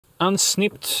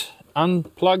unsnipped,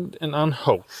 unplugged and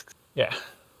unhosed. Yeah.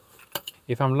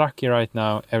 If I'm lucky right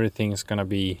now, everything's gonna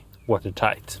be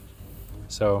watertight.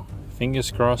 So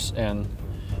fingers crossed and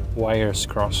wires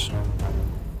crossed.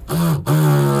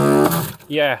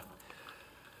 Yeah,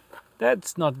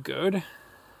 that's not good.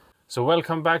 So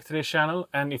welcome back to this channel,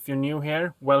 and if you're new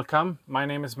here, welcome. My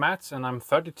name is Mats and I'm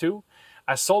 32.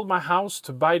 I sold my house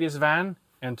to buy this van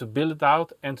and to build it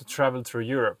out and to travel through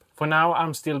Europe. For now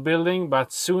I'm still building,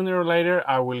 but sooner or later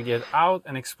I will get out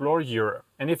and explore Europe.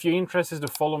 And if you're interested to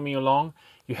follow me along,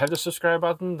 you have the subscribe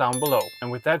button down below. And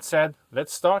with that said,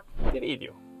 let's start the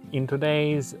video. In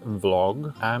today's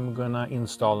vlog, I'm gonna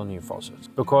install a new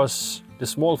faucet because the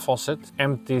small faucet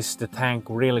empties the tank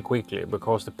really quickly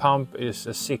because the pump is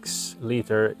a 6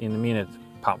 liter in a minute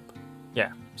pump.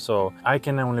 Yeah, so I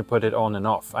can only put it on and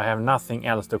off. I have nothing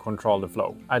else to control the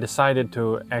flow. I decided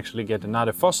to actually get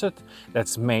another faucet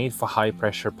that's made for high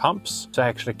pressure pumps, so I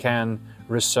actually can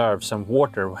reserve some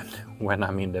water when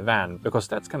I'm in the van, because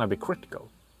that's gonna be critical.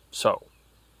 So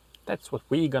that's what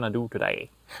we're gonna do today.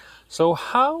 So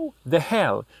how the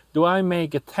hell do I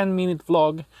make a 10-minute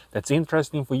vlog that's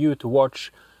interesting for you to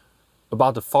watch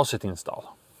about the faucet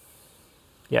install?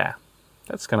 Yeah,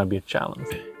 that's gonna be a challenge.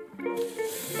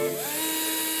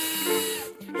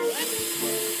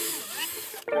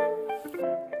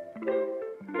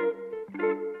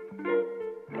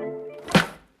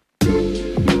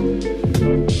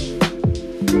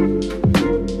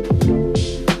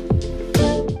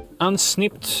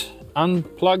 Unsnipped,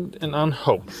 unplugged and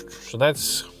unhosed. So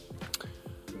that's,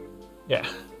 yeah,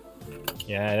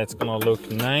 that's gonna look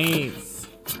nice.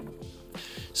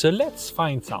 So let's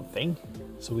find something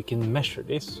so we can measure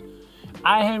this.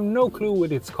 I have no clue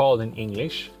what it's called in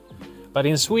English, but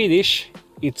in Swedish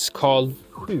it's called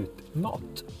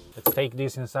skjutmått. Let's take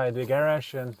this inside the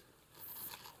garage and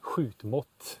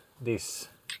skjutmått this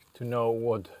to know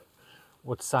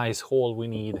what size hole we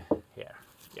need here.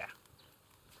 Yeah.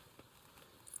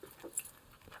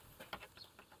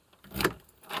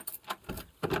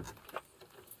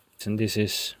 And this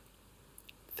is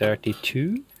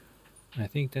 32. I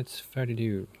think that's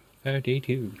 32.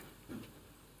 32.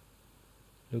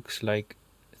 Looks like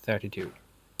 32.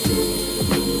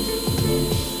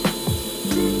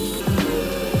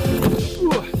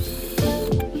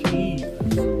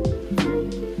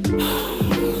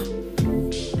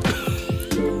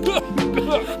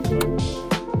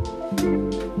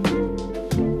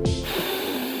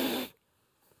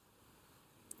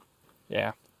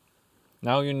 Yeah.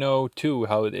 Now you know too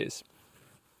how it is.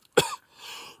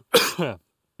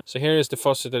 So here is the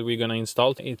faucet that we're gonna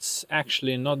install. It's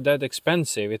actually not that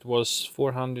expensive. It was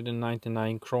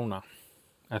 499 krona.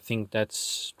 I think that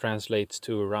translates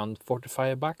to around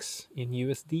 45 bucks in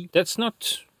USD. That's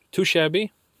not too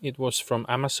shabby. It was from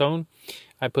Amazon.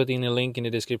 I put in a link in the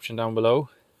description down below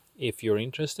if you're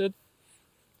interested.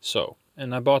 So,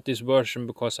 and I bought this version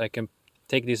because I can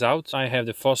take this out. I have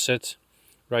the faucet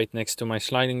right next to my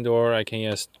sliding door. I can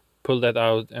just pull that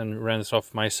out and rinse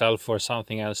off myself or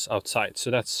something else outside.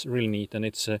 So that's really neat, and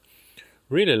it's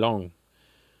really long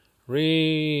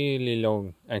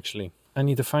actually. I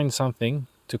need to find something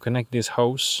to connect this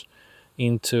hose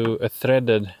into a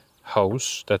threaded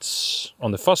hose that's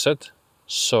on the faucet.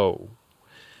 So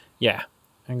yeah,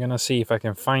 I'm gonna see if I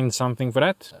can find something for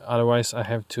that. Otherwise I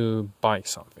have to buy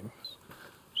something.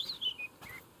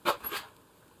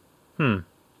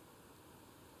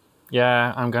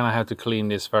 Yeah, I'm gonna have to clean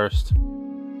this first.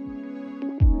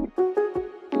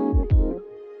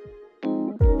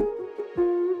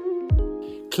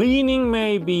 Cleaning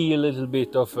may be a little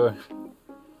bit of a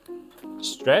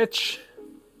stretch.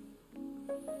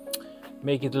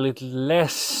 Make it a little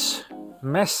less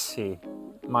messy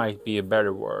might be a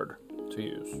better word to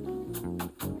use.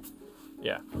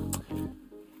 Yeah,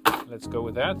 let's go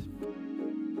with that.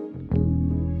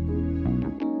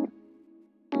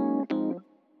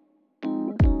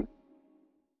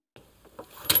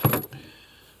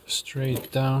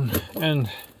 Straight down and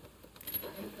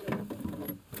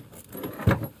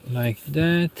like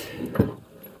that.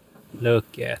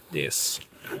 Look at this.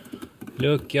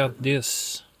 Look at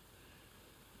this.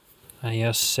 I'm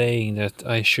just saying that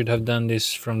I should have done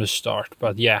this from the start,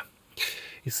 but yeah,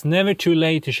 it's never too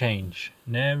late to change.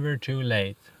 Never too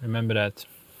late. Remember that.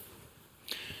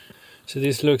 So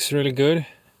this looks really good,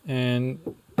 and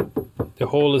the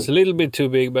hole is a little bit too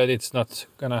big, but it's not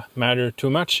gonna matter too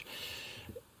much.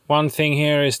 One thing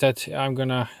here is that I'm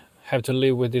gonna have to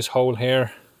live with this hole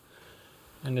here,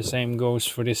 and the same goes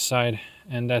for this side,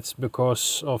 and that's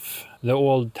because of the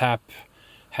old tap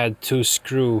had 2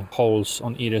 screw holes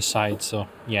on either side. So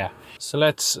yeah, so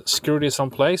let's screw this on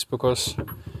place because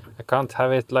I can't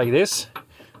have it like this.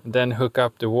 Then hook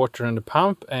up the water and the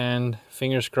pump, and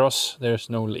fingers crossed there's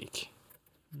no leak.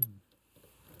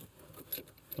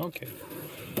 Okay.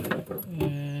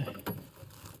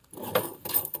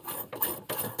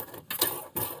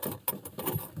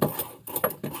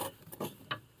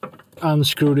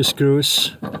 Unscrew the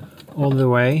screws all the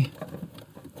way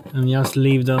and just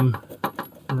leave them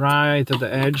right at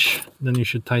the edge. Then you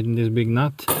should tighten this big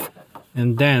nut,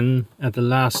 and then at the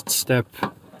last step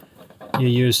you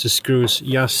use the screws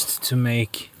just to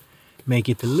make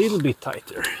it a little bit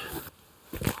tighter.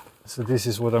 So this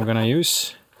is what I'm gonna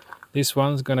use. This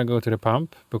one's gonna go to the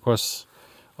pump, because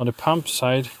on the pump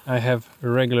side I have a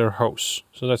regular hose,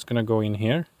 so that's gonna go in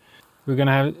here.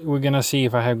 We're gonna see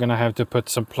if I'm gonna have to put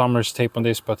some plumber's tape on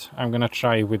this, but I'm gonna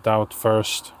try without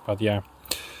first. But yeah,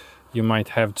 you might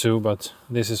have to, but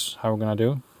this is how we're gonna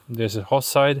do. There's a hot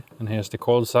side and here's the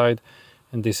cold side,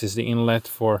 and this is the inlet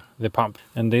for the pump.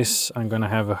 And this I'm gonna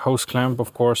have a hose clamp,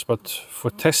 of course, but for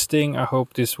testing I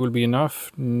hope this will be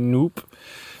enough. Nope,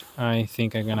 I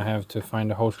think I'm gonna have to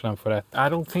find a hose clamp for that. I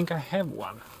don't think I have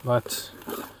one, but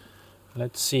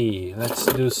let's see. Let's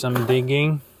do some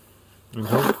digging. And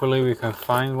hopefully we can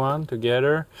find one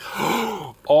together.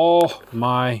 Oh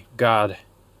my god.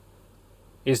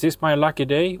 Is this my lucky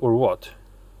day or what?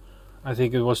 I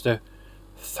think it was the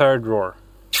third drawer.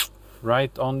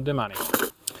 Right on the money.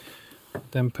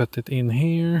 Then put it in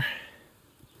here.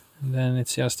 And then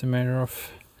it's just a matter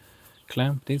of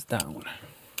clamp this down.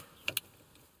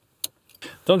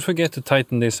 Don't forget to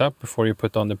tighten this up before you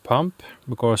put on the pump,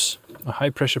 because a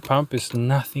high pressure pump is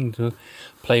nothing to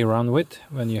play around with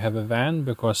when you have a van,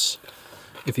 because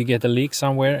if you get a leak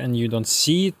somewhere and you don't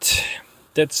see it,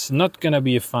 that's not gonna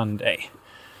be a fun day.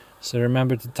 So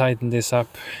remember to tighten this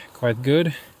up quite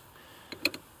good.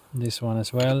 This one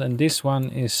as well, and this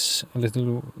one is a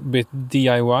little bit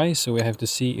DIY, so we have to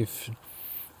see if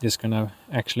this is gonna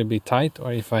actually be tight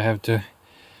or if I have to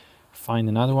find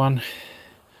another one.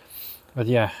 But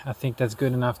yeah, I think that's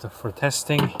good enough for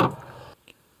testing.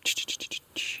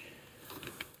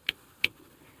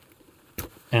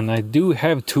 And I do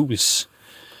have tools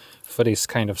for this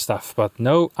kind of stuff, but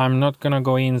no, I'm not gonna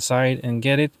go inside and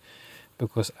get it,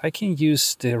 because I can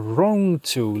use the wrong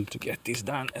tool to get this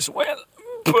done as well.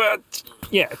 But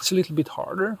yeah, it's a little bit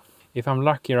harder. If I'm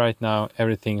lucky right now,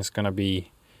 everything is gonna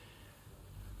be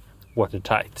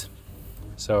watertight.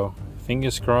 So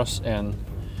fingers crossed and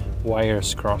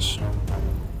wires crossed.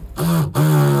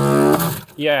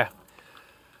 Yeah,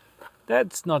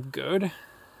 that's not good.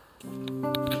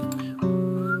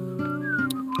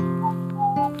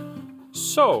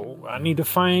 So I need to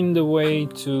find a way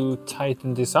to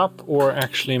tighten this up, or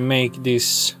actually make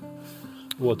this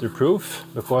waterproof,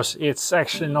 because it's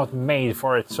actually not made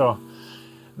for it, so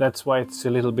that's why it's a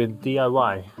little bit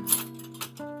DIY.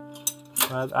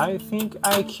 But I think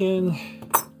I can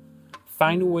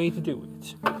find a way to do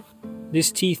it. This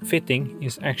teeth fitting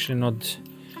is actually not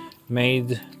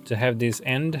made to have this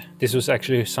end. This was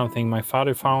actually something my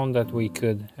father found that we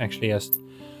could actually just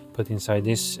put inside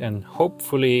this, and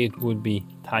hopefully it would be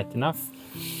tight enough,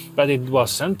 but it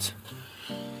wasn't.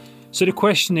 So the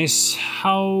question is,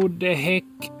 how the heck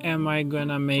am I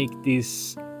gonna make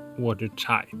this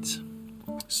watertight?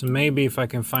 So maybe if I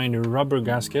can find a rubber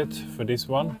gasket for this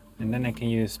one, and then I can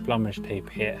use plumber's tape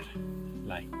here,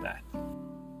 like that.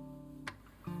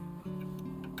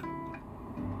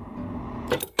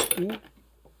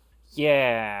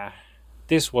 Yeah,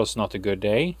 this was not a good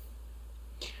day.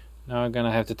 Now I'm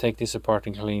gonna have to take this apart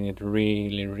and clean it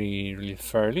really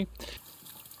thoroughly.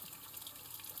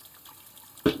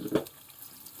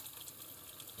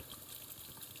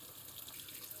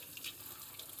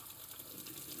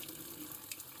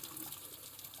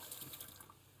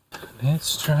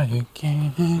 Let's try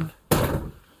again.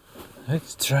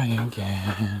 Let's try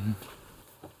again.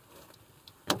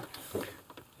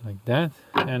 Like that.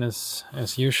 And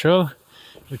as usual,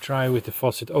 we try with the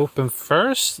faucet open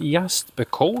first, just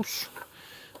because,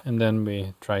 and then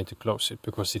we try to close it,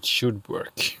 because it should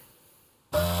work.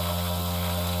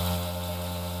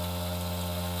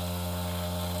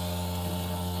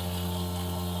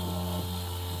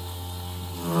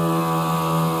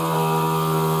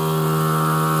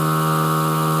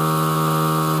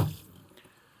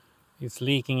 It's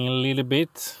leaking a little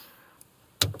bit.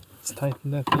 Let's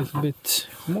tighten that a little bit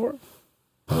more.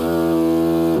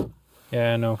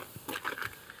 Yeah, no.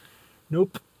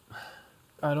 Nope.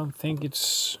 I don't think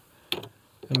it's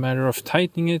a matter of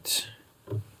tightening it.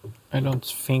 I don't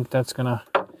think that's gonna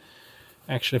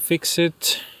actually fix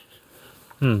it.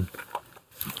 I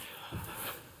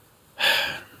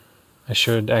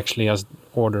should actually just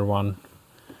order one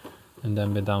and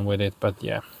then be done with it, but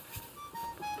yeah.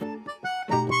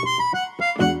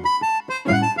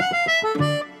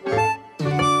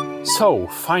 So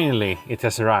finally it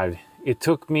has arrived. It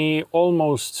took me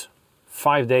almost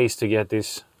 5 days to get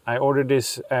this. I ordered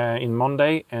this in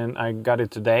Monday and I got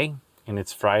it today, and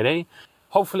it's Friday.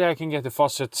 Hopefully I can get the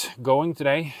faucet going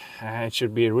today. It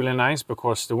should be really nice,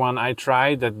 because the one I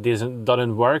tried that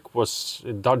didn't work was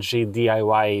a dodgy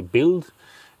DIY build,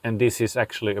 and this is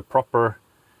actually a proper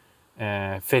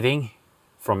fitting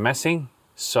from messing.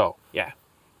 So yeah,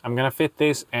 I'm gonna fit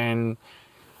this and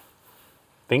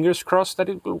fingers crossed that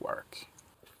it will work.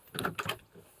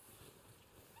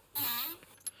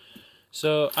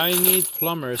 So I need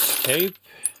plumber's tape,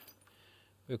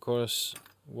 because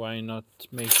why not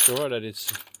make sure that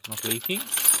it's not leaking?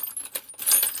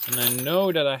 And I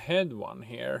know that I had one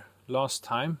here last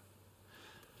time.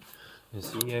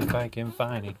 Let's see if I can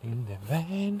find it in the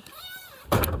van.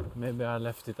 Maybe I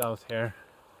left it out here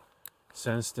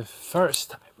since the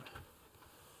first time.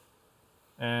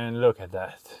 And look at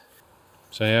that.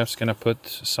 So I'm just gonna put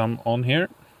some on here.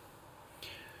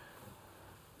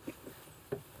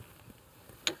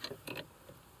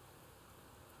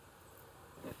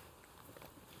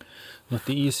 Not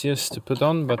the easiest to put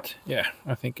on, but yeah,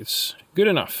 I think it's good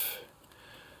enough.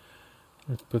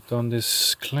 Let's put on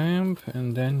this clamp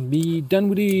and then be done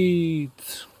with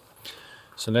it.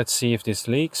 So let's see if this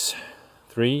leaks.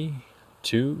 3,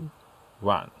 2,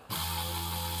 1.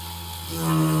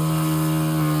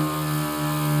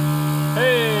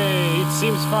 Hey, it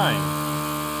seems fine.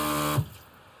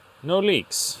 No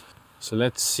leaks. So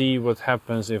let's see what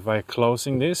happens if I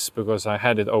closing this, because I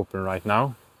had it open right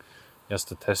now just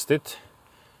to test it.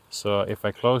 So if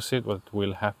I close it, what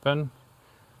will happen?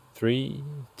 3,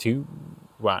 2,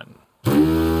 1.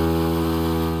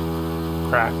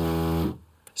 Crap.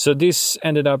 So this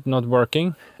ended up not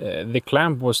working. The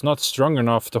clamp was not strong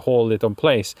enough to hold it on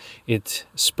place. It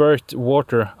spurted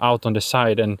water out on the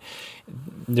side and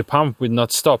the pump would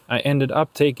not stop. I ended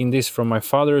up taking this from my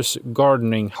father's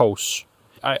gardening hose.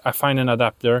 I find an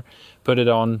adapter, put it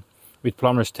on with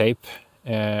plumber's tape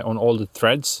on all the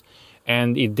threads,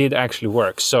 and it did actually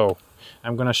work. So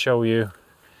I'm gonna show you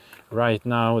right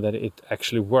now that it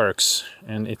actually works,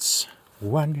 and it's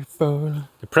wonderful.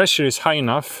 The pressure is high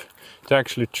enough to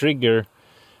actually trigger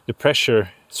the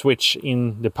pressure switch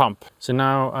in the pump. So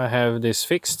now I have this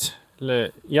fixed.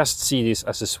 Just see this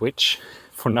as a switch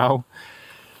for now.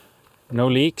 No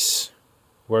leaks,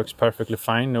 works perfectly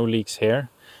fine, no leaks here.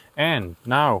 And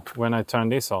now when I turn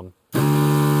this on, the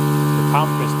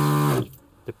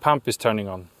pump is turning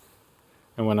on.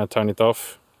 And when I turn it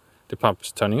off, the pump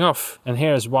is turning off. And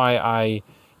here's why I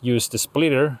use the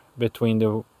splitter between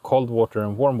the cold water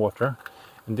and warm water.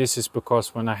 And this is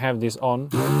because when I have this on,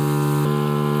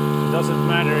 it doesn't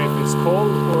matter if it's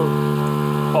cold or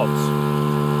hot.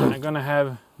 I'm gonna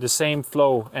have the same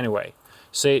flow anyway.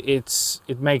 So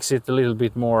it makes it a little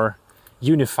bit more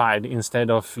unified,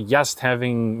 instead of just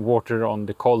having water on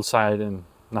the cold side and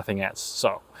nothing else.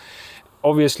 So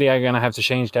obviously I'm gonna have to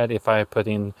change that if I put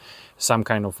in some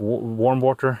kind of warm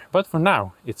water, but for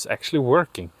now it's actually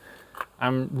working.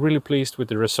 I'm really pleased with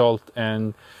the result,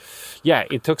 and yeah,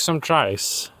 it took some trial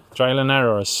and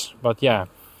errors, but yeah,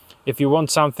 if you want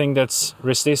something that's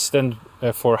resistant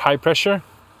for high pressure,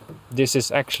 this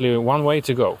is actually one way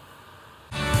to go.